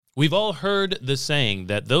We've all heard the saying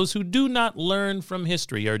that those who do not learn from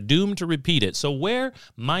history are doomed to repeat it. So where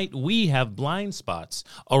might we have blind spots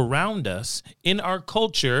around us in our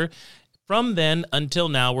culture from then until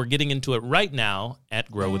now? We're getting into it right now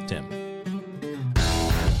at Grow with Tim.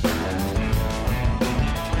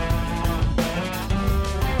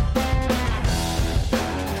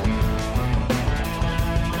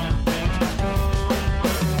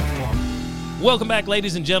 Welcome back,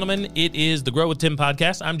 ladies and gentlemen. It is the Grow with Tim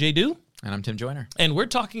podcast. I'm Jay Dew. And I'm Tim Joyner. And we're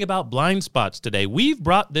talking about blind spots today. We've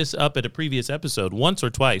brought this up at a previous episode once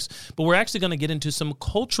or twice, but we're actually going to get into some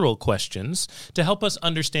cultural questions to help us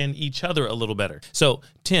understand each other a little better. So,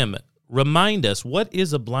 Tim, remind us, what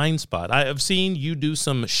is a blind spot? I have seen you do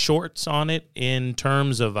some shorts on it in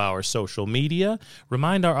terms of our social media.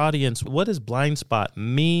 Remind our audience, what does blind spot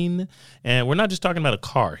mean? And we're not just talking about a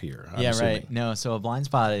car here. I'm assuming. Right. No, so a blind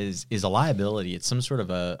spot is a liability. It's some sort of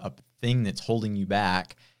a thing that's holding you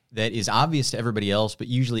back that is obvious to everybody else, but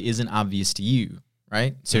usually isn't obvious to you,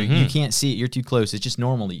 right? So you can't see it. You're too close. It's just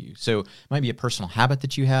normal to you. So it might be a personal habit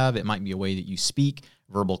that you have. It might be a way that you speak,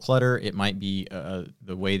 verbal clutter. It might be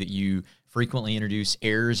the way that you frequently introduce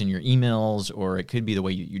errors in your emails, or it could be the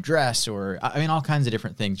way you dress, or I mean, all kinds of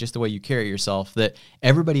different things, just the way you carry yourself that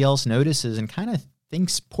everybody else notices and kind of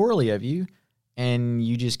thinks poorly of you, and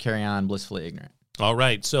you just carry on blissfully ignorant. All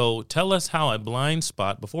right, so tell us how a blind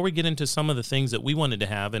spot, before we get into some of the things that we wanted to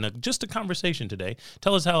have in just a conversation today,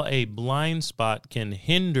 tell us how a blind spot can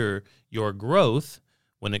hinder your growth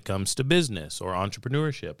when it comes to business or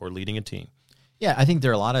entrepreneurship or leading a team. Yeah, I think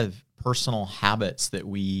there are a lot of personal habits that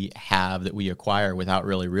we have that we acquire without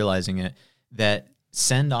really realizing it that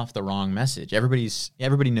send off the wrong message.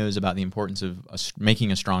 Everybody knows about the importance of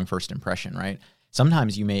making a strong first impression, right?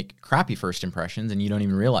 Sometimes you make crappy first impressions and you don't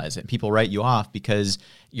even realize it. People write you off because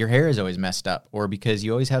your hair is always messed up, or because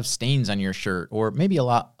you always have stains on your shirt, or maybe a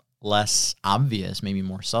lot less obvious, maybe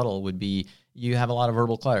more subtle would be you have a lot of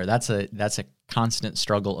verbal clutter. That's a constant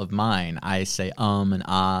struggle of mine. I say and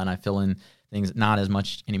ah, and I fill in things, not as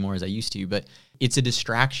much anymore as I used to, but it's a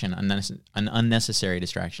distraction, an unnecessary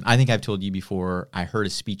distraction. I think I've told you before, I heard a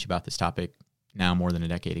speech about this topic now more than a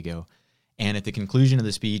decade ago. And at the conclusion of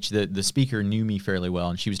the speech, the speaker knew me fairly well,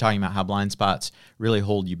 and she was talking about how blind spots really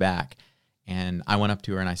hold you back. And I went up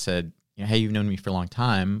to her and I said, hey, you've known me for a long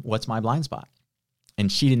time. What's my blind spot?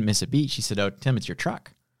 And she didn't miss a beat. She said, oh, Tim, it's your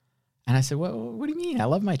truck. And I said, well, what do you mean? I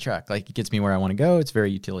love my truck. Like, it gets me where I want to go. It's very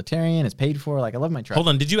utilitarian. It's paid for. Like, I love my truck. Hold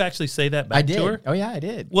on. Did you actually say that back to her? Oh, yeah, I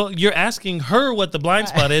did. Well, you're asking her what the blind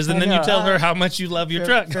spot is, and then you tell her how much you love your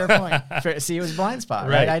truck. Fair point. See, it was a blind spot,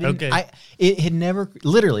 right? It had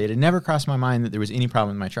never crossed my mind that there was any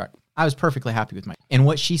problem with my truck. I was perfectly happy with and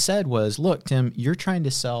what she said was, look, Tim, you're trying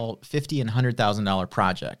to sell $50,000 and $100,000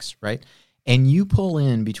 projects, right? And you pull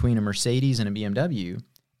in between a Mercedes and a BMW,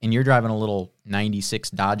 and you're driving a little 96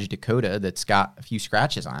 Dodge Dakota that's got a few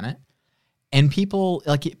scratches on it, and people,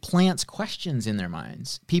 like, it plants questions in their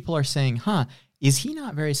minds. People are saying, is he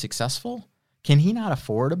not very successful? Can he not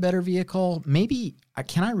afford a better vehicle? Maybe,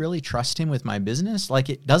 can I really trust him with my business? Like,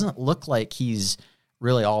 it doesn't look like he's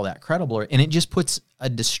really all that credible. And it just puts a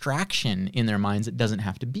distraction in their minds that doesn't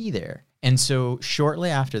have to be there. And so shortly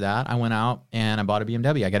after that, I went out and I bought a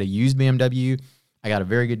BMW. I got a used BMW. I got a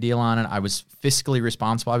very good deal on it. I was fiscally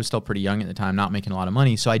responsible. I was still pretty young at the time, not making a lot of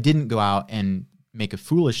money. So I didn't go out and make a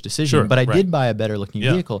foolish decision, but I did buy a better looking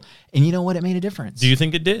vehicle. And you know what? It made a difference. Do you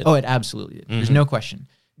think it did? Oh, it absolutely did. There's no question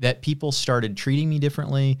that people started treating me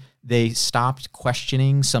differently. They stopped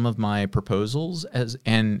questioning some of my proposals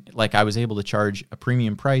and I was able to charge a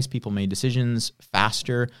premium price. People made decisions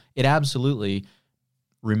faster. It absolutely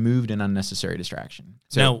removed an unnecessary distraction.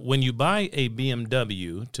 So, now, when you buy a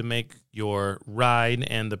BMW to make your ride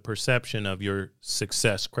and the perception of your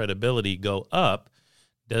success credibility go up,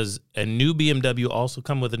 does a new BMW also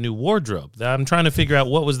come with a new wardrobe? I'm trying to figure out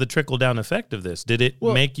what was the trickle-down effect of this. Did it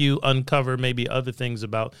make you uncover maybe other things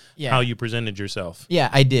about how you presented yourself?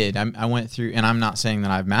 Yeah, I did. I went through, and I'm not saying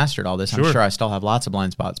that I've mastered all this. I'm sure I still have lots of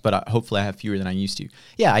blind spots, but hopefully I have fewer than I used to.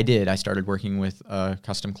 Yeah, I did. I started working with a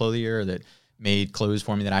custom clothier that made clothes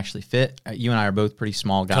for me that actually fit. You and I are both pretty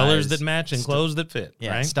small guys. Colors that match and clothes that fit,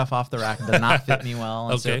 right? Stuff off the rack does not fit me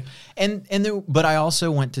well. And but I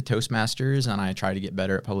also went to Toastmasters, and I tried to get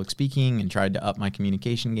better at public speaking and tried to up my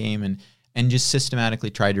communication game and just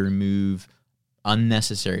systematically tried to remove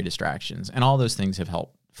unnecessary distractions. And all those things have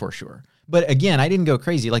helped for sure. But again, I didn't go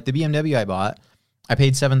crazy. Like the BMW I bought, I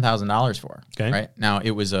paid $7,000 for. Okay. Right? Now,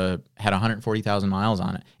 it was had 140,000 miles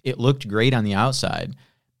on it. It looked great on the outside.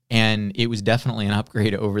 And it was definitely an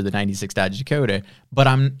upgrade over the 96 Dodge Dakota, but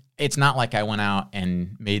it's not like I went out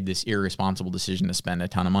and made this irresponsible decision to spend a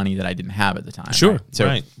ton of money that I didn't have at the time. Sure. Right?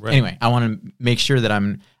 So anyway, I want to make sure that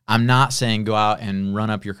I'm not saying go out and run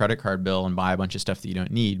up your credit card bill and buy a bunch of stuff that you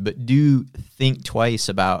don't need, but do think twice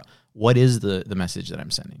about what is the message that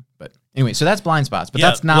I'm sending. But anyway, so that's blind spots, but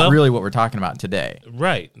that's not really what we're talking about today.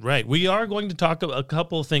 Right. We are going to talk a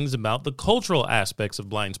couple of things about the cultural aspects of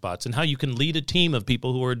blind spots and how you can lead a team of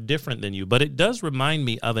people who are different than you. But it does remind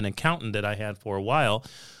me of an accountant that I had for a while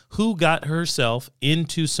who got herself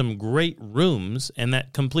into some great rooms, and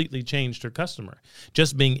that completely changed her customer.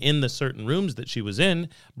 Just being in the certain rooms that she was in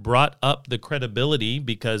brought up the credibility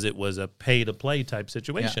because it was a pay-to-play type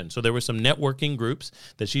situation. Yeah. So there were some networking groups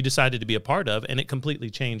that she decided to be a part of, and it completely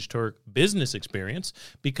changed her business experience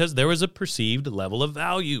because there was a perceived level of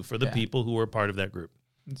value for the people who were part of that group.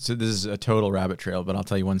 So this is a total rabbit trail, but I'll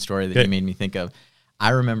tell you one story that you made me think of. I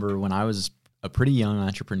remember when I was a pretty young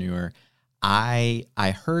entrepreneur, I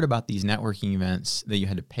heard about these networking events that you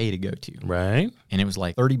had to pay to go to. Right. And it was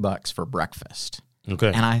like $30 for breakfast.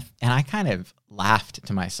 Okay. And I kind of laughed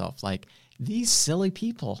to myself, like, these silly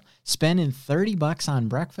people spending $30 on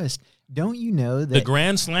breakfast. Don't you know that the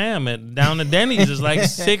Grand Slam down at Denny's is like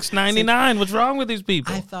 $6.99? What's wrong with these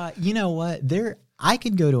people? I thought, you know what? I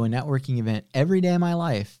could go to a networking event every day of my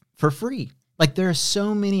life for free. Like, there are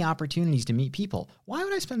so many opportunities to meet people. Why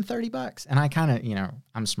would I spend $30? And I kind of,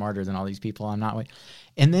 I'm smarter than all these people. I'm not.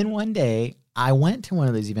 And then one day I went to one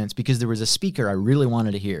of these events because there was a speaker I really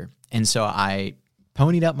wanted to hear. And so I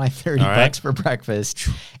ponied up my $30 for breakfast.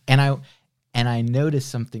 And I noticed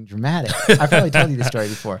something dramatic. I probably told you this story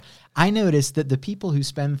before. I noticed that the people who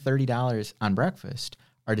spend $30 on breakfast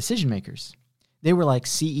are decision makers. They were like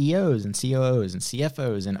CEOs and COOs and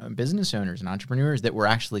CFOs and business owners and entrepreneurs that were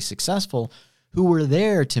actually successful, who were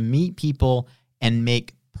there to meet people and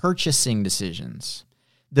make purchasing decisions.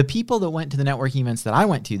 The people that went to the networking events that I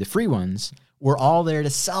went to, the free ones, were all there to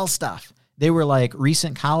sell stuff. They were like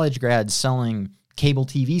recent college grads selling cable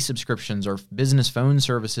TV subscriptions or business phone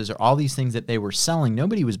services or all these things that they were selling.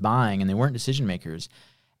 Nobody was buying, and they weren't decision makers.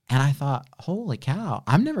 And I thought, holy cow,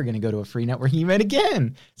 I'm never going to go to a free networking event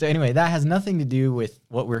again. So anyway, that has nothing to do with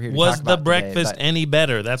what we're here to talk about. Was the breakfast any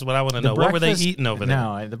better? That's what I want to know. What were they eating over there?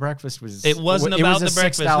 No, the breakfast was... It wasn't about the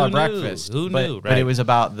breakfast. $6 breakfast. Who knew, right? But it was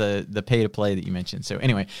about the pay-to-play that you mentioned. So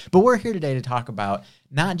anyway, but we're here today to talk about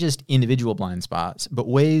not just individual blind spots, but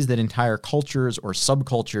ways that entire cultures or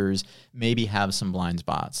subcultures maybe have some blind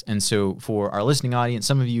spots. And so for our listening audience,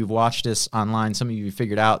 some of you have watched us online. Some of you have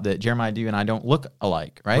figured out that Jeremiah Dew and I don't look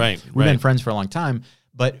alike, right? We've been friends for a long time,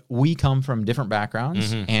 but we come from different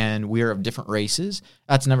backgrounds and we are of different races.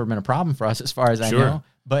 That's never been a problem for us as far as I know.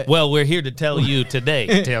 But we're here to tell you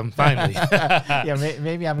today, Tim, finally.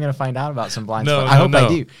 Maybe I'm going to find out about some blind spots. I hope I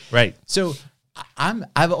do. Right. So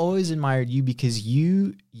I've always admired you because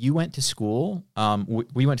you went to school.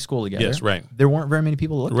 We went to school together. Yes, right. There weren't very many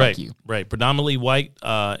people who looked like you. Right. Predominantly white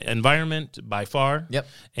environment by far. Yep.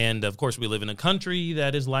 And of course, we live in a country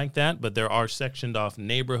that is like that, but there are sectioned off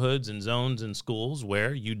neighborhoods and zones and schools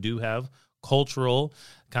where you do have cultural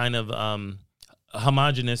kind of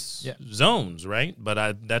homogenous zones, right?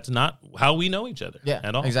 But that's not how we know each other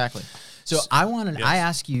at all. Exactly. So I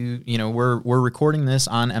ask you, we're recording this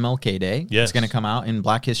on MLK Day. Yes. It's going to come out in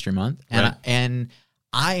Black History Month. And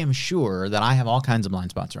I am sure that I have all kinds of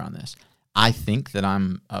blind spots around this. I think that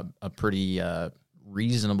I'm a pretty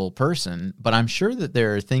reasonable person, but I'm sure that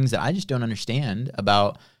there are things that I just don't understand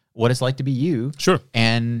about what it's like to be you. Sure.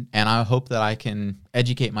 And I hope that I can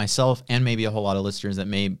educate myself and maybe a whole lot of listeners that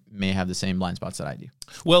may have the same blind spots that I do.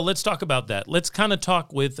 Well, let's talk about that. Let's kind of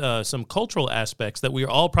talk with some cultural aspects that we are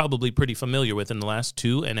all probably pretty familiar with in the last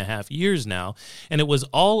 2.5 years now. And it was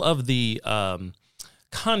all of the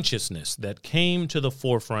consciousness that came to the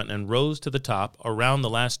forefront and rose to the top around the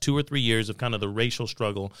last 2 or 3 years of kind of the racial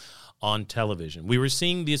struggle on television. We were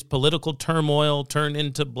seeing this political turmoil turn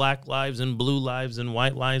into black lives and blue lives and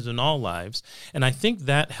white lives and all lives. And I think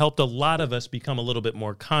that helped a lot of us become a little bit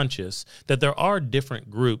more conscious that there are different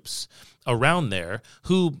groups around there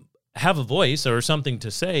who have a voice or something to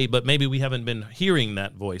say, but maybe we haven't been hearing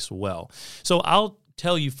that voice well. So I'll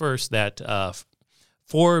tell you first that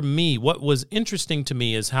for me, what was interesting to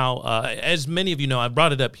me is how, as many of you know, I've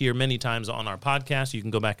brought it up here many times on our podcast. You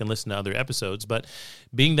can go back and listen to other episodes. But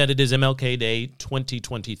being that it is MLK Day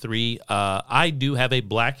 2023, I do have a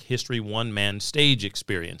Black History one-man stage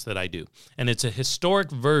experience that I do. And it's a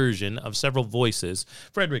historic version of several voices,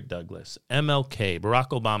 Frederick Douglass, MLK, Barack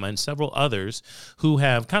Obama, and several others who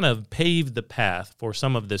have kind of paved the path for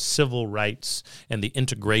some of the civil rights and the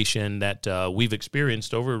integration that we've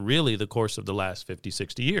experienced over really the course of the last 50,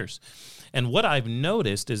 60 years. And what I've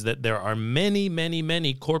noticed is that there are many, many,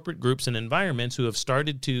 many corporate groups and environments who have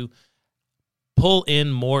started to pull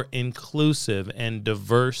in more inclusive and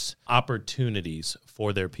diverse opportunities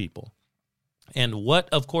for their people. And what,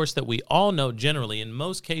 of course, that we all know generally, in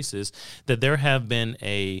most cases, that there have been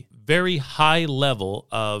a very high level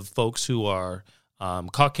of folks who are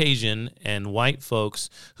Caucasian and white folks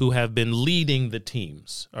who have been leading the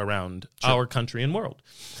teams around our country and world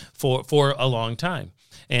for a long time.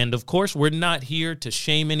 And, of course, we're not here to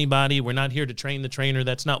shame anybody. We're not here to train the trainer.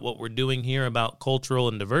 That's not what we're doing here about cultural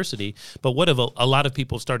and diversity. But what have a lot of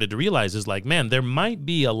people started to realize is like, man, there might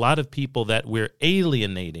be a lot of people that we're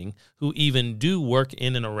alienating who even do work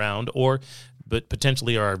in and around but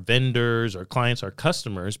potentially are our vendors, our clients, our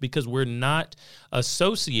customers, because we're not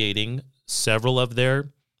associating several of their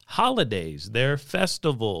holidays, their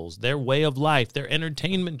festivals, their way of life, their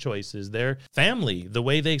entertainment choices, their family, the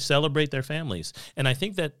way they celebrate their families. And I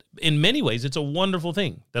think that in many ways, it's a wonderful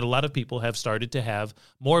thing that a lot of people have started to have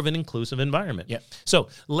more of an inclusive environment. Yep. So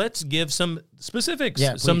let's give some specifics,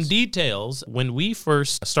 Yeah, some please. details. When we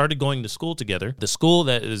first started going to school together, the school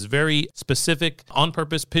that is very specific, on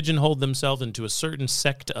purpose, pigeonholed themselves into a certain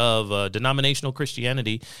sect of denominational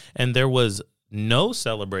Christianity, and there was no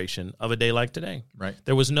celebration of a day like today. Right.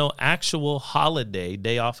 There was no actual holiday,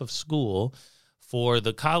 day off of school for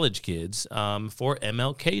the college kids for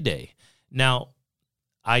MLK Day. Now,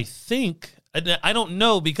 I think, I don't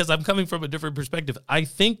know because I'm coming from a different perspective. I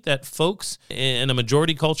think that folks in a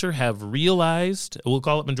majority culture have realized, we'll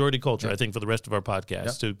call it majority culture, I think, for the rest of our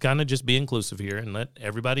podcast, to kind of just be inclusive here and let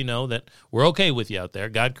everybody know that we're okay with you out there.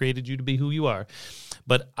 God created you to be who you are.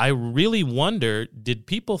 But I really wonder, did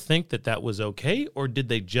people think that that was okay, or did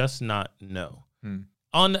they just not know?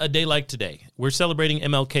 On a day like today, we're celebrating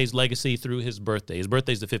MLK's legacy through his birthday. His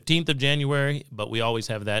birthday is the 15th of January, but we always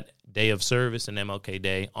have that day of service and MLK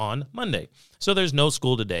Day on Monday. So there's no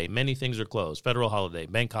school today. Many things are closed. Federal holiday,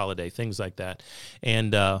 bank holiday, things like that.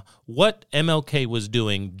 And what MLK was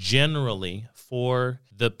doing generally for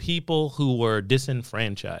the people who were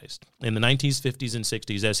disenfranchised in the 1950s and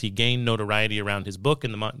 60s as he gained notoriety around his book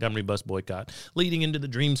and the Montgomery bus boycott, leading into the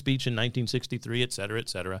Dream speech in 1963, et cetera, et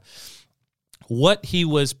cetera. What he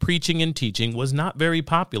was preaching and teaching was not very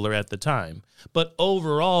popular at the time, but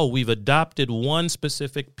overall we've adopted one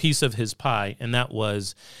specific piece of his pie, and that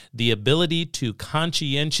was the ability to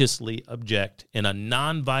conscientiously object in a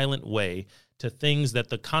nonviolent way to things that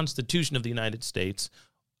the Constitution of the United States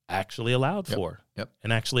actually allowed for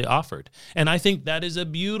and actually offered. And I think that is a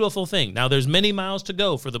beautiful thing. Now, there's many miles to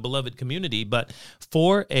go for the beloved community, but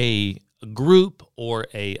for a group or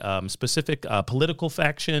a specific political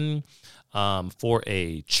faction, for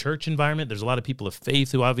a church environment, there's a lot of people of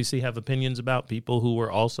faith who obviously have opinions about people who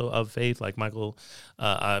were also of faith, like Michael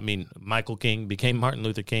King became Martin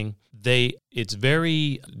Luther King. It's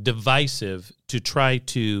very divisive to try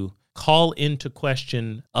to call into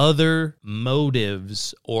question other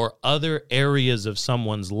motives or other areas of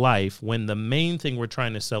someone's life when the main thing we're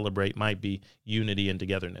trying to celebrate might be unity and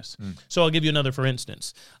togetherness. So I'll give you another for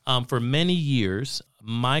instance. For many years,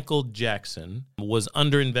 Michael Jackson was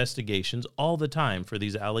under investigations all the time for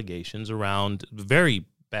these allegations around very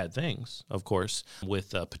bad things, of course,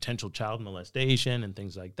 with potential child molestation and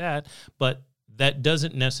things like that. But that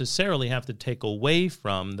doesn't necessarily have to take away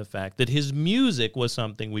from the fact that his music was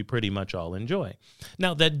something we pretty much all enjoy.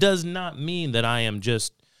 Now, that does not mean that I am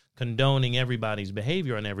just condoning everybody's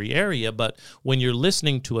behavior in every area, but when you're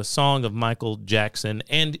listening to a song of Michael Jackson,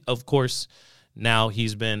 and of course, now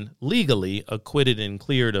he's been legally acquitted and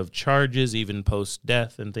cleared of charges, even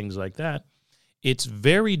post-death and things like that, it's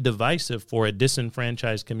very divisive for a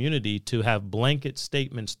disenfranchised community to have blanket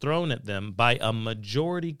statements thrown at them by a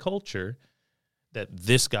majority culture that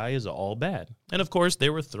this guy is all bad. And of course, they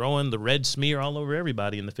were throwing the red smear all over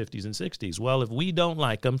everybody in the 50s and 60s. Well, if we don't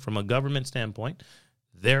like them from a government standpoint,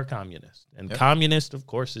 they're communist. And communist, of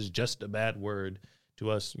course, is just a bad word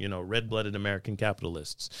to us, red-blooded American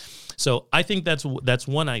capitalists. So I think that's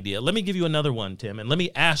one idea. Let me give you another one, Tim, and let me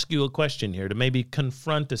ask you a question here to maybe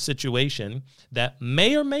confront a situation that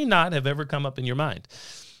may or may not have ever come up in your mind.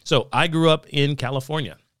 So I grew up in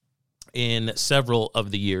California in several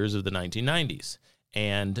of the years of the 1990s,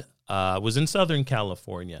 and was in Southern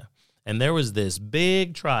California, and there was this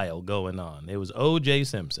big trial going on. It was O.J.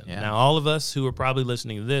 Simpson. Yeah. Now, all of us who are probably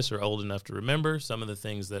listening to this are old enough to remember some of the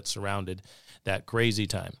things that surrounded that crazy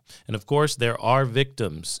time. And, of course, there are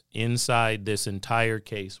victims inside this entire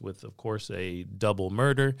case with, of course, a double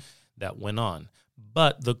murder that went on.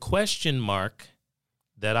 But the question mark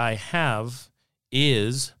that I have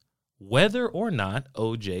is whether or not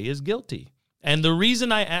O.J. is guilty. And the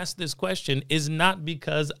reason I asked this question is not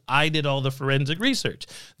because I did all the forensic research.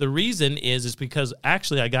 The reason is because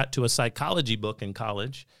actually I got to a psychology book in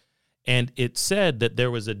college, and it said that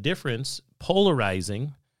there was a difference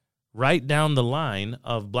polarizing right down the line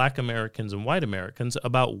of Black Americans and white Americans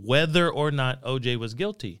about whether or not O.J. was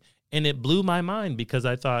guilty. And it blew my mind because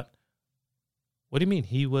I thought, what do you mean?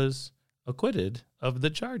 He was acquitted of the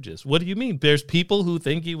charges. What do you mean? There's people who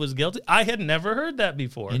think he was guilty? I had never heard that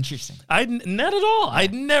before. Interesting. Not at all.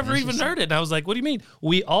 I'd never even heard it. And I was like, what do you mean?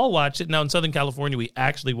 We all watched it. Now in Southern California, we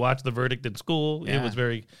actually watched the verdict in school. Yeah. It was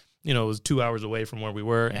very, it was 2 hours away from where we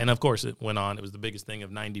were. Yeah. And of course it went on. It was the biggest thing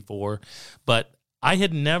of 94. But I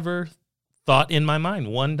had never thought in my mind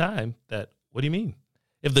one time that, what do you mean?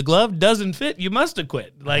 If the glove doesn't fit, you must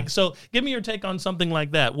acquit. So give me your take on something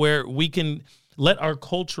like that, where we can let our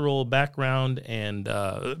cultural background and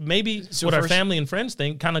maybe what our family and friends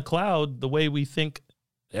think kind of cloud the way we think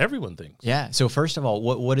everyone thinks. Yeah. So first of all,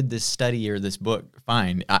 what did this study or this book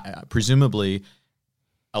find? Presumably,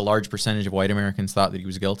 a large percentage of white Americans thought that he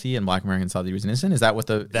was guilty and Black Americans thought that he was innocent. Is that what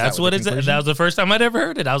the? That was the first time I'd ever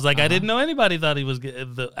heard it. I was like, I didn't know anybody thought he was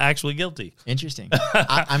actually guilty. Interesting.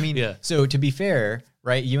 I mean, yeah. So to be fair,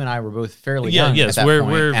 right? You and I were both fairly young. Yes, at that point,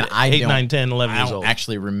 we're and 8, 9, 10, 11 years old. I don't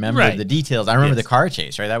actually remember the details. I remember the car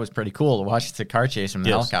chase, right? That was pretty cool to watch the car chase from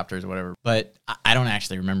the helicopters or whatever. But I don't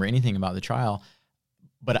actually remember anything about the trial.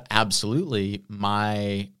 But absolutely,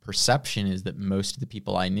 my perception is that most of the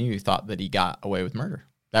people I knew thought that he got away with murder.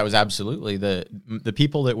 That was absolutely the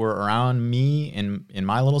people that were around me in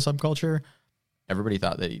my little subculture. Everybody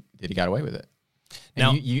thought that he got away with it. And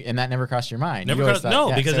now, and that never crossed your mind. Because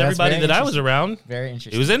everybody that I was around, very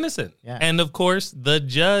interesting. He was innocent. Yeah. And of course, the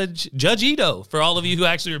Judge Ito, for all of you who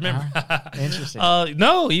actually remember. Interesting.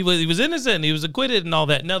 No, he was innocent. He was acquitted and all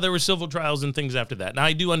that. Now, there were civil trials and things after that. Now,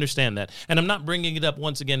 I do understand that. And I'm not bringing it up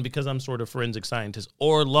once again because I'm sort of forensic scientist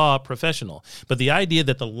or law professional. But the idea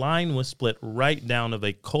that the line was split right down of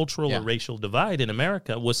a cultural or racial divide in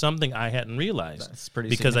America was something I hadn't realized. That's pretty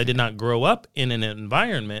because I did not grow up in an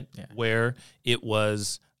environment where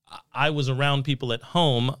I was around people at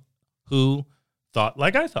home who thought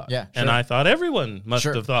like I thought. Yeah, sure. And I thought everyone must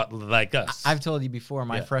have thought like us. I've told you before,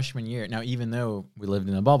 my freshman year, now even though we lived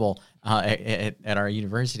in a bubble at our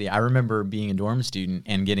university, I remember being a dorm student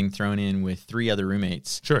and getting thrown in with 3 other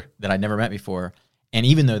roommates that I'd never met before. And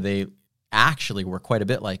even though they actually were quite a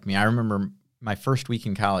bit like me, I remember my first week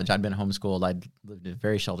in college, I'd been homeschooled, I'd lived a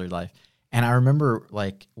very sheltered life. And I remember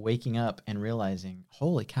waking up and realizing,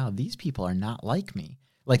 holy cow, these people are not like me.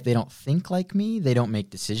 Like, they don't think like me. They don't make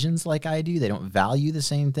decisions like I do. They don't value the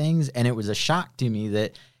same things. And it was a shock to me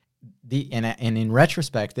that and in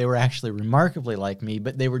retrospect, they were actually remarkably like me,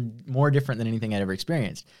 but they were more different than anything I'd ever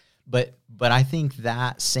experienced. But I think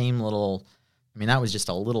that same that was just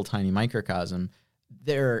a little tiny microcosm.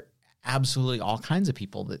 There are absolutely all kinds of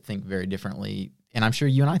people that think very differently. And I'm sure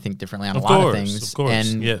you and I think differently on a lot of things. Of course,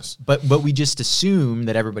 and, yes. But we just assume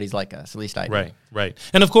that everybody's like us. At least I do. Right.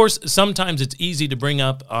 And of course, sometimes it's easy to bring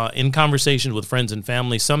up in conversation with friends and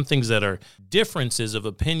family some things that are differences of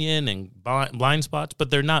opinion and blind spots, but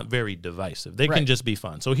they're not very divisive. They can just be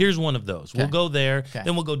fun. So here's one of those. We'll go there,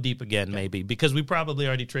 then we'll go deep again maybe, because we probably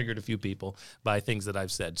already triggered a few people by things that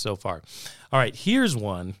I've said so far. All right, here's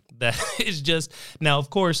one that is just, now of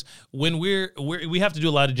course, when we have to do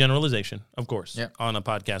a lot of generalization, of course, on a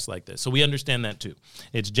podcast like this. So we understand that too.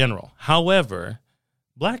 It's general. However,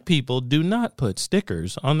 Black people do not put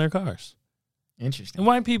stickers on their cars. Interesting. And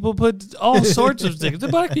white people put all sorts of stickers. The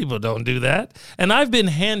Black people don't do that. And I've been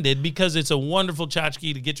handed, because it's a wonderful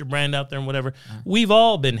tchotchke to get your brand out there and whatever, we've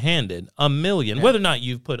all been handed a million, whether or not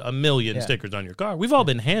you've put a million stickers on your car, we've all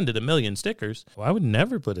been handed a million stickers. Well, I would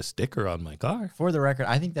never put a sticker on my car. For the record,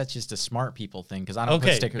 I think that's just a smart people thing, because I don't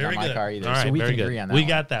put stickers on my car either. All right, so we can agree on that. We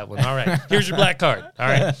got that one. All right. Here's your black card. All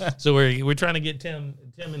right. So we're trying to get Tim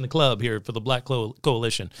in the club here for the Black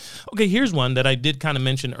Coalition. Okay, here's one that I did kind of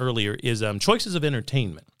mention earlier is choices of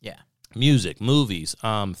entertainment. Yeah. Music, movies,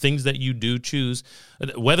 things that you do choose,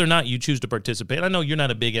 whether or not you choose to participate. I know you're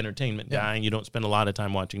not a big entertainment guy and you don't spend a lot of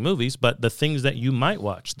time watching movies, but the things that you might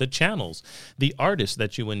watch, the channels, the artists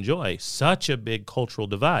that you enjoy, such a big cultural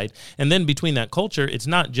divide. And then between that culture, it's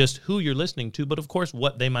not just who you're listening to, but of course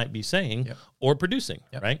what they might be saying or producing,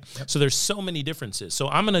 right? So there's so many differences. So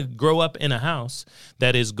I'm going to grow up in a house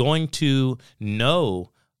that is going to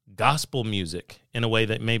know gospel music in a way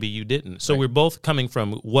that maybe you didn't. So we're both coming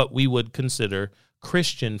from what we would consider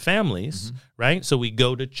Christian families, right? So we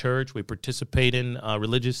go to church, we participate in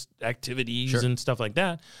religious activities and stuff like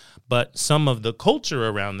that. But some of the culture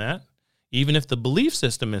around that, even if the belief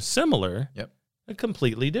system is similar,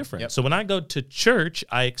 completely different. Yep. So when I go to church,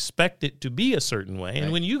 I expect it to be a certain way.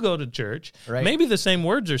 And when you go to church, Right. maybe the same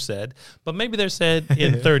words are said, but maybe they're said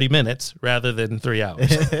in 30 minutes rather than 3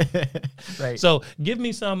 hours. Right. So give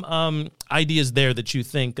me some ideas there that you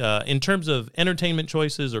think in terms of entertainment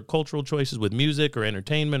choices or cultural choices with music or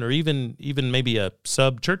entertainment, or even maybe a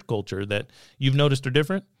sub-church culture that you've noticed are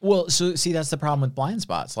different. Well, so see, that's the problem with blind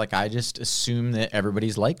spots. Like, I just assume that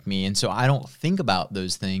everybody's like me, and so I don't think about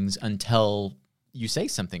those things until you say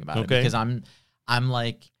something about it, because I'm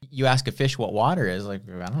like, you ask a fish what water is, like,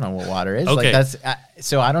 I don't know what water is. Okay. Like, that's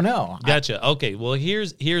so I don't know. Gotcha. Okay. Well,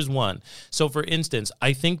 here's one. So, for instance,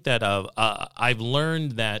 I think that I've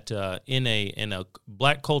learned that in a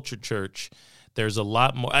black culture church, there's a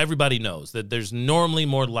lot more. Everybody knows that there's normally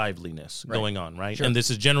more liveliness going on, right? Sure. And this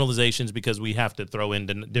is generalizations because we have to throw in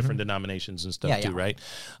different denominations and stuff too, right?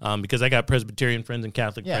 Because I got Presbyterian friends and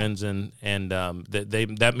Catholic friends, and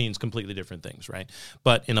that means completely different things, right?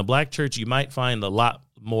 But in a black church, you might find a lot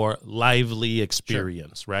more lively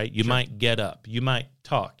experience, right? You might get up, you might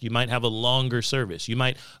talk, you might have a longer service, you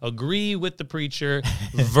might agree with the preacher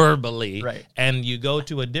verbally, and you go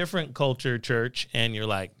to a different culture church and you're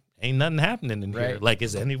like, ain't nothing happening in here. Like,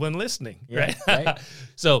 is anyone listening? Right.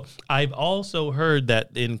 So I've also heard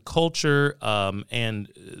that in culture and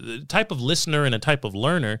the type of listener and a type of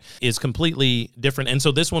learner is completely different. And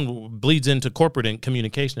so this one bleeds into corporate and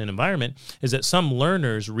communication and environment, is that some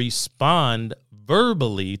learners respond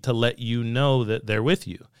verbally to let you know that they're with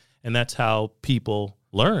you. And that's how people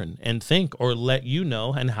learn and think, or let you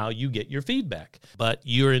know, and how you get your feedback. But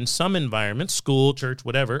you're in some environments, school, church,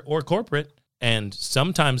 whatever, or corporate, and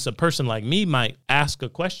sometimes a person like me might ask a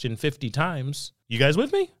question 50 times. You guys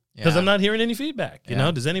with me? Because I'm not hearing any feedback. You know,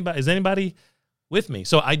 is anybody with me?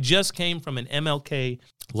 So I just came from an MLK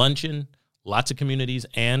luncheon. Lots of communities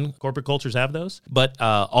and corporate cultures have those. But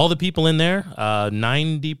all the people in there,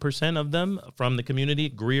 90% of them from the community,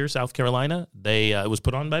 Greer, South Carolina, it was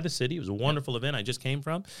put on by the city. It was a wonderful event I just came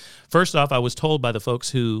from. First off, I was told by the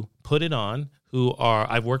folks who put it on, who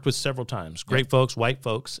I've worked with several times, great folks, white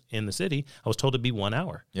folks in the city, I was told it'd be 1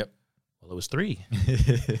 hour. Well, it was 3.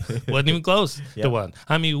 Wasn't even close to 1.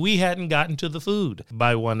 I mean, we hadn't gotten to the food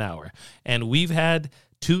by 1 hour. And we've had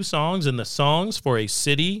 2 songs, and the songs for a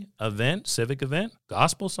city event, civic event,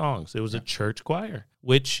 gospel songs. It was a church choir,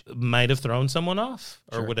 which might have thrown someone off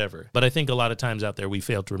or whatever. But I think a lot of times out there we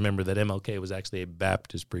fail to remember that MLK was actually a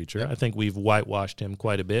Baptist preacher. I think we've whitewashed him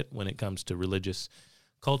quite a bit when it comes to religious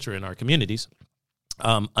culture in our communities.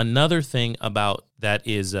 Another thing about that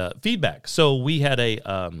is feedback. So we had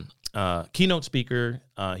a keynote speaker.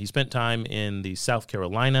 He spent time in the South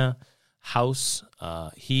Carolina House.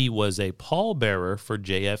 He was a pallbearer for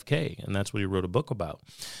JFK, and that's what he wrote a book about.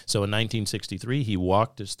 So in 1963, he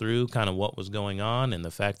walked us through kind of what was going on and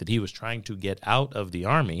the fact that he was trying to get out of the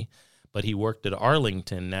Army, but he worked at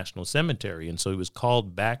Arlington National Cemetery, and so he was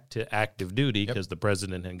called back to active duty because the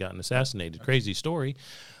president had gotten assassinated. Crazy story.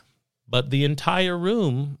 But the entire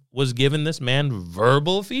room was giving this man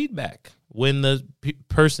verbal feedback. When the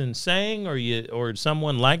person sang or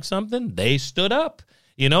someone liked something, they stood up.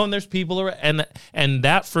 You know, and there's people around, and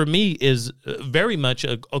that for me is very much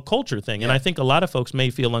a culture thing. And I think a lot of folks may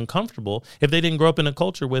feel uncomfortable if they didn't grow up in a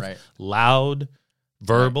culture with loud,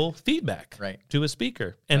 verbal feedback to a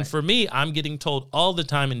speaker. And for me, I'm getting told all the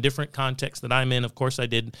time in different contexts that I'm in. Of course, I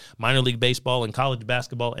did minor league baseball and college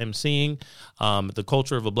basketball emceeing. The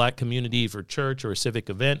culture of a black community for church or a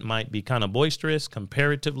civic event might be kind of boisterous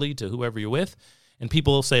comparatively to whoever you're with. And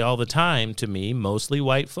people say all the time to me, mostly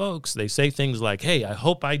white folks, they say things like, hey, I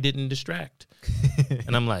hope I didn't distract.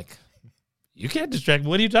 And I'm like, you can't distract me.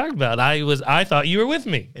 What are you talking about? I thought you were with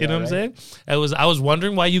me. You know what I'm saying? I was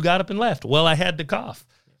wondering why you got up and left. Well, I had to cough.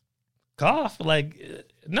 Cough? Like,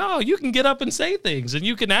 no, you can get up and say things, and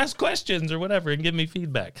you can ask questions or whatever and give me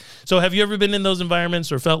feedback. So have you ever been in those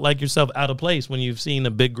environments or felt like yourself out of place when you've seen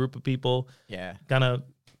a big group of people kind of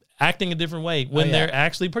acting a different way when they're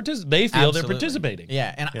actually they feel they're participating?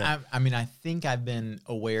 Yeah, and I mean, I think I've been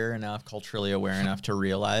culturally aware enough to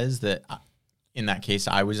realize that in that case,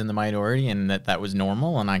 I was in the minority and that was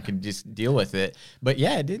normal and I could just deal with it. But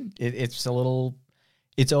yeah,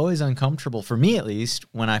 it's always uncomfortable, for me at least,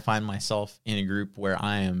 when I find myself in a group where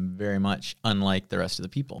I am very much unlike the rest of the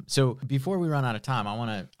people. So before we run out of time, I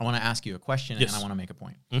want to ask you a question and I want to make a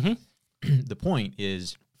point. Mm-hmm. The point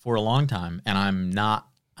is, for a long time, and I'm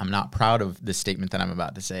not proud of this statement that I'm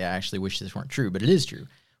about to say. I actually wish this weren't true, but it is true.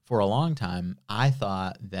 For a long time, I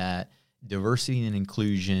thought that diversity and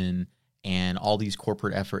inclusion and all these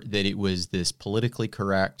corporate effort, that it was this politically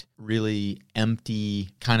correct, really empty,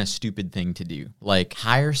 kind of stupid thing to do. Like,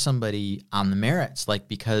 hire somebody on the merits, like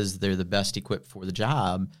because they're the best equipped for the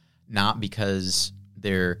job, not because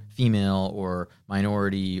they're female or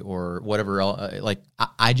minority or whatever else. Like,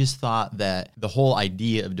 I just thought that the whole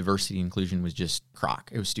idea of diversity and inclusion was just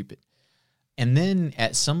crock. It was stupid. And then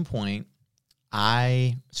at some point,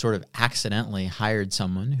 I sort of accidentally hired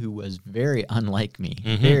someone who was very unlike me,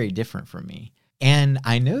 very different from me. And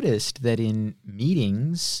I noticed that in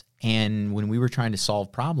meetings and when we were trying to solve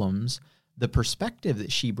problems, the perspective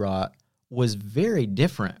that she brought was very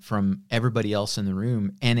different from everybody else in the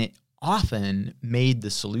room. And it often made the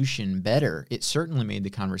solution better. It certainly made the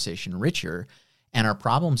conversation richer. And our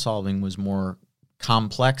problem solving was more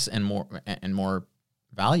complex and more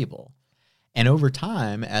valuable. And over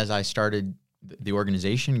time, as I started, the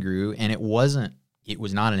organization grew, and it was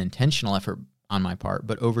not an intentional effort on my part,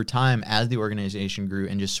 but over time, as the organization grew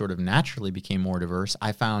and just sort of naturally became more diverse,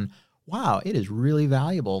 I found, wow, it is really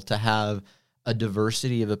valuable to have a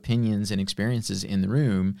diversity of opinions and experiences in the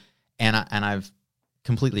room, and I've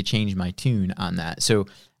completely changed my tune on that. So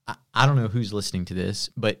I don't know who's listening to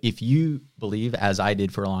this, but if you believe, as I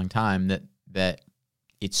did for a long time, that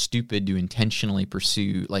it's stupid to intentionally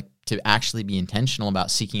pursue, like to actually be intentional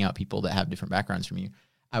about seeking out people that have different backgrounds from you,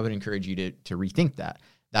 I would encourage you to rethink that.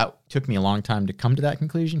 That took me a long time to come to that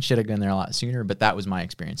conclusion. Should have been there a lot sooner, but that was my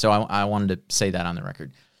experience. So I wanted to say that on the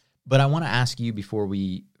record. But I want to ask you before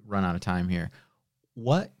we run out of time here,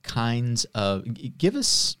 what kinds of, give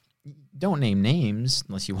us, don't name names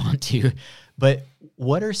unless you want to, but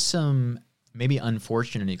what are some maybe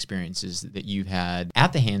unfortunate experiences that you've had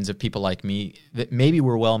at the hands of people like me that maybe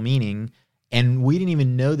were well-meaning and we didn't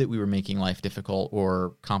even know that we were making life difficult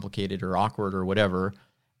or complicated or awkward or whatever?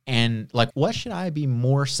 And like, what should I be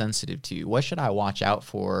more sensitive to? What should I watch out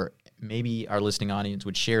for? Maybe our listening audience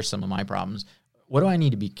would share some of my problems. What do I need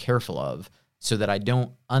to be careful of so that I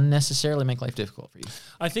don't unnecessarily make life difficult for you?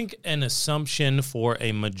 I think an assumption for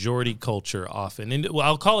a majority culture often, and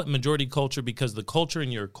I'll call it majority culture because the culture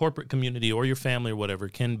in your corporate community or your family or whatever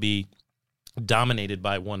can be dominated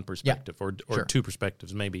by one perspective or sure. two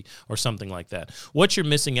perspectives maybe, or something like that. What you're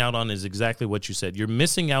missing out on is exactly what you said. You're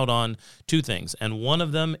missing out on two things, and one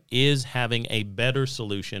of them is having a better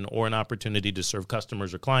solution or an opportunity to serve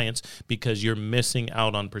customers or clients because you're missing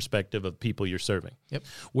out on perspective of people you're serving. Yep.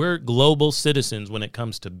 We're global citizens when it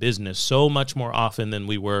comes to business so much more often than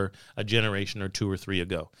we were a generation or two or three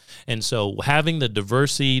ago. And so having the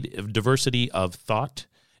diversity of thought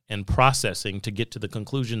and processing to get to the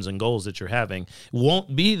conclusions and goals that you're having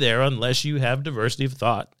won't be there unless you have diversity of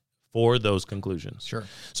thought for those conclusions. Sure.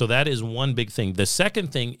 So that is one big thing. The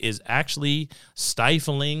second thing is actually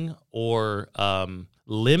stifling or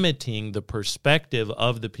limiting the perspective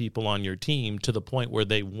of the people on your team to the point where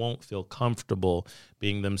they won't feel comfortable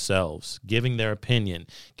being themselves, giving their opinion,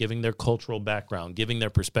 giving their cultural background, giving their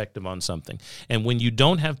perspective on something. And when you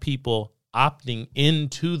don't have people opting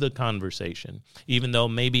into the conversation, even though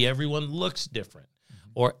maybe everyone looks different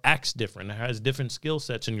or acts different, or has different skill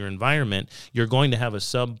sets in your environment, you're going to have a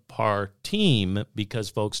subpar team because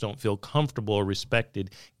folks don't feel comfortable or respected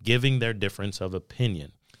giving their difference of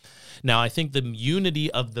opinion. Now, I think the unity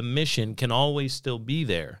of the mission can always still be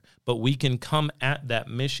there, but we can come at that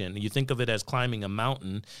mission. You think of it as climbing a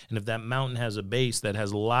mountain, and if that mountain has a base that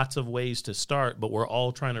has lots of ways to start, but we're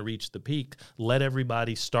all trying to reach the peak, let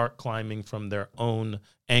everybody start climbing from their own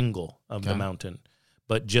angle of the mountain.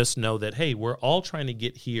 But just know that, hey, we're all trying to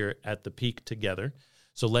get here at the peak together.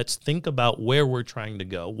 So let's think about where we're trying to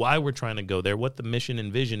go, why we're trying to go there, what the mission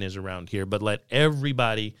and vision is around here, but let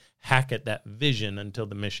everybody hack at that vision until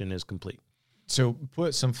the mission is complete. So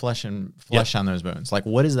put some flesh on those bones. Like,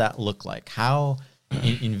 what does that look like? How,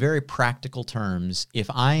 in very practical terms, if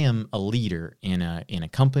I am a leader in a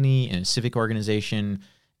company, in a civic organization,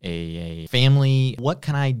 a family, what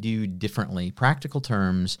can I do differently, practical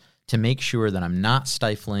terms, to make sure that I'm not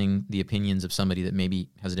stifling the opinions of somebody that maybe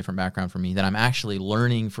has a different background from me, that I'm actually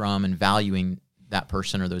learning from and valuing that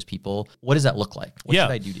person or those people? What does that look like? What should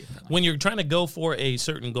I do differently? When you're trying to go for a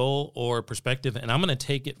certain goal or perspective, and I'm going to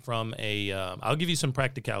take it from I'll give you some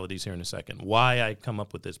practicalities here in a second, why I come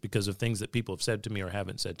up with this, because of things that people have said to me or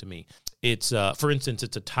haven't said to me. It's, for instance,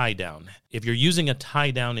 it's a tie down. If you're using a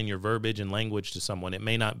tie down in your verbiage and language to someone, it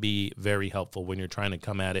may not be very helpful when you're trying to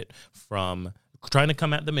come at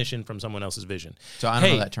the mission from someone else's vision. So I don't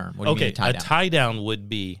know that term. What do you mean tie down? A tie down would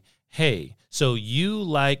be, hey, so you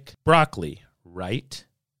like broccoli, right?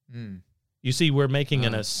 You see, we're making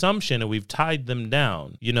an assumption and we've tied them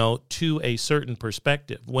down, to a certain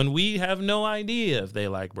perspective when we have no idea if they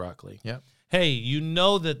like broccoli. Yep. Hey, you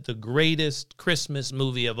know that the greatest Christmas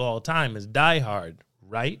movie of all time is Die Hard,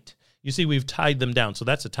 right? You see, we've tied them down, so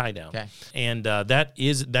that's a tie down. Okay. And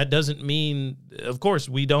that doesn't mean, of course,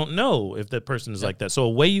 we don't know if that person is like that. So a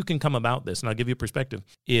way you can come about this, and I'll give you a perspective,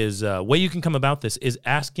 is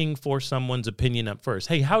asking for someone's opinion up first.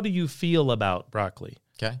 Hey, how do you feel about broccoli?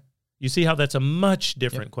 Okay. You see how that's a much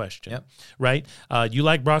different question, right? You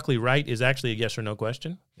like broccoli, right, is actually a yes or no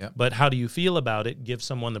question. Yep. But how do you feel about it? Give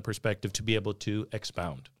someone the perspective to be able to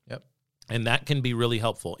expound. Yep. And that can be really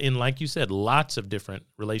helpful in, like you said, lots of different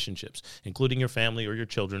relationships, including your family or your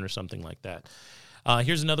children or something like that.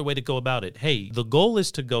 Here's another way to go about it. Hey, the goal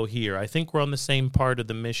is to go here. I think we're on the same part of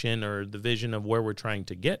the mission or the vision of where we're trying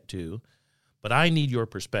to get to, but I need your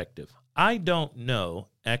perspective. I don't know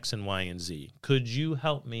X and Y and Z. Could you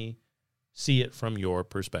help me see it from your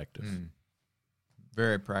perspective?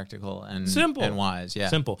 Very practical and simple and wise. Yeah.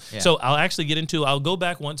 Simple. Yeah. So I'll go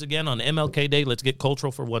back once again on MLK Day. Let's get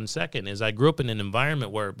cultural for 1 second. As I grew up in an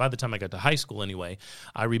environment where by the time I got to high school anyway,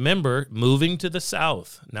 I remember moving to the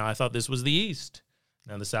South. Now I thought this was the East.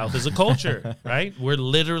 Now the South is a culture, right? We're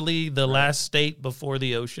literally the last state before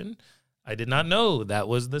the ocean. I did not know that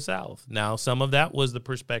was the South. Now some of that was the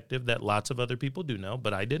perspective that lots of other people do know,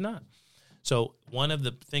 but I did not. So one of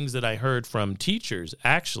the things that I heard from teachers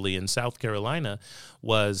actually in South Carolina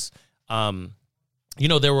was,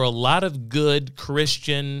 there were a lot of good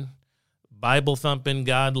Christian, Bible-thumping,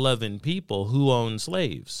 God-loving people who owned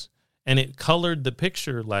slaves. And it colored the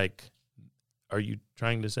picture like, are you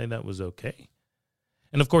trying to say that was okay?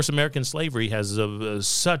 And, of course, American slavery has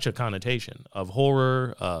such a connotation of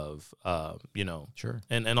horror, of, Sure.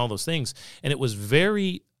 and all those things. And it was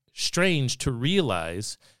very strange to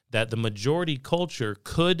realize that the majority culture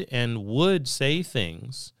could and would say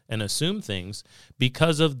things and assume things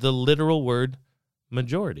because of the literal word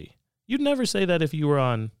majority. You'd never say that if you were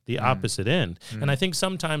on the opposite end. And I think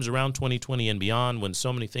sometimes around 2020 and beyond, when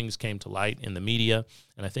so many things came to light in the media,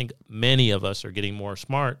 and I think many of us are getting more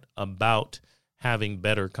smart about having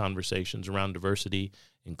better conversations around diversity,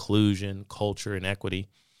 inclusion, culture, and equity,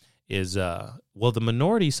 is, the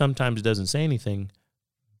minority sometimes doesn't say anything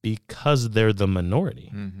because they're the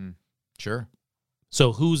minority. Mm-hmm. Sure.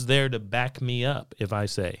 So who's there to back me up if I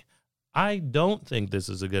say, I don't think this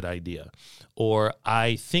is a good idea, or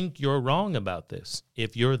I think you're wrong about this?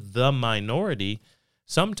 If you're the minority,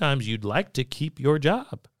 sometimes you'd like to keep your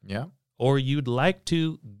job. Yeah. Or you'd like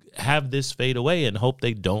to have this fade away and hope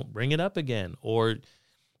they don't bring it up again. Or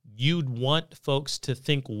you'd want folks to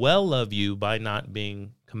think well of you by not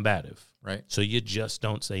being combative. Right. So you just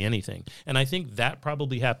don't say anything. And I think that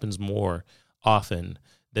probably happens more often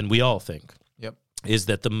than we all think. Yep. Is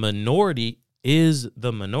that the minority is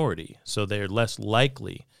the minority. So they're less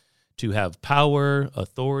likely to have power,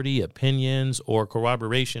 authority, opinions, or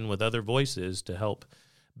corroboration with other voices to help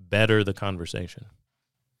better the conversation.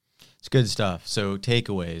 It's good stuff. So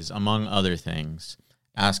takeaways, among other things,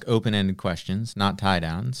 ask open-ended questions, not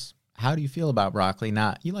tie-downs. How do you feel about broccoli?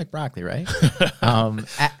 You like broccoli, right?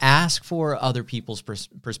 Ask for other people's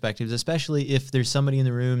perspectives, especially if there's somebody in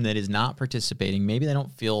the room that is not participating. Maybe they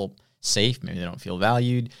don't feel safe. Maybe they don't feel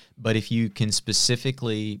valued. But if you can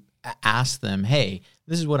specifically ask them, hey,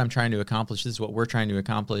 this is what I'm trying to accomplish. This is what we're trying to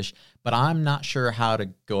accomplish. But I'm not sure how to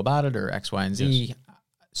go about it or X, Y, and Z. Yes.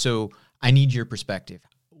 So I need your perspective.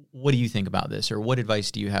 What do you think about this? Or what advice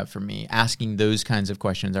do you have for me? Asking those kinds of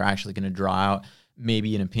questions are actually going to draw out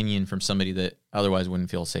maybe an opinion from somebody that otherwise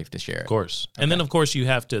wouldn't feel safe to share it. Of course. Okay. And then, of course,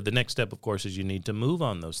 the next step, of course, is you need to move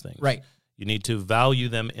on those things. Right. You need to value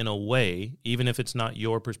them in a way, even if it's not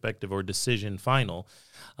your perspective or decision final,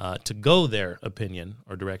 to go their opinion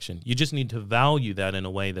or direction. You just need to value that in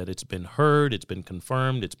a way that it's been heard, it's been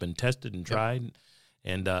confirmed, it's been tested and tried, yep.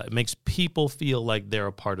 And it makes people feel like they're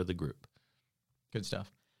a part of the group. Good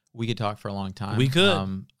stuff. We could talk for a long time. We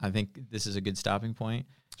could. I think this is a good stopping point.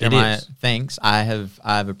 Jeremiah, thanks. I've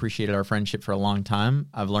appreciated our friendship for a long time.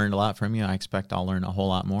 I've learned a lot from you. I expect I'll learn a whole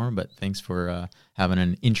lot more, but thanks for having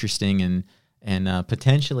an interesting and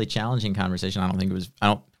potentially challenging conversation.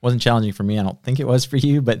 Wasn't challenging for me. I don't think it was for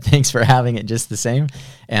you, but thanks for having it just the same.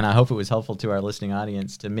 And I hope it was helpful to our listening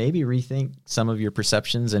audience to maybe rethink some of your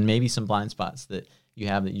perceptions and maybe some blind spots that you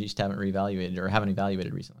have that you just haven't reevaluated or haven't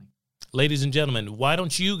evaluated recently. Ladies and gentlemen, why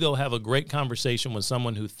don't you go have a great conversation with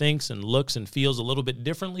someone who thinks and looks and feels a little bit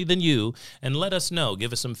differently than you, and let us know.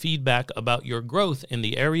 Give us some feedback about your growth in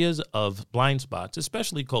the areas of blind spots,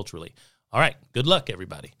 especially culturally. All right, good luck,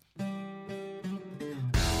 everybody.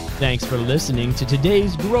 Thanks for listening to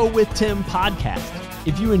today's Grow with Tim podcast.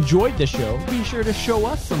 If you enjoyed the show, be sure to show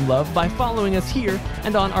us some love by following us here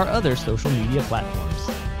and on our other social media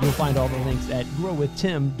platforms. You'll find all the links at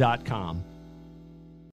growwithtim.com.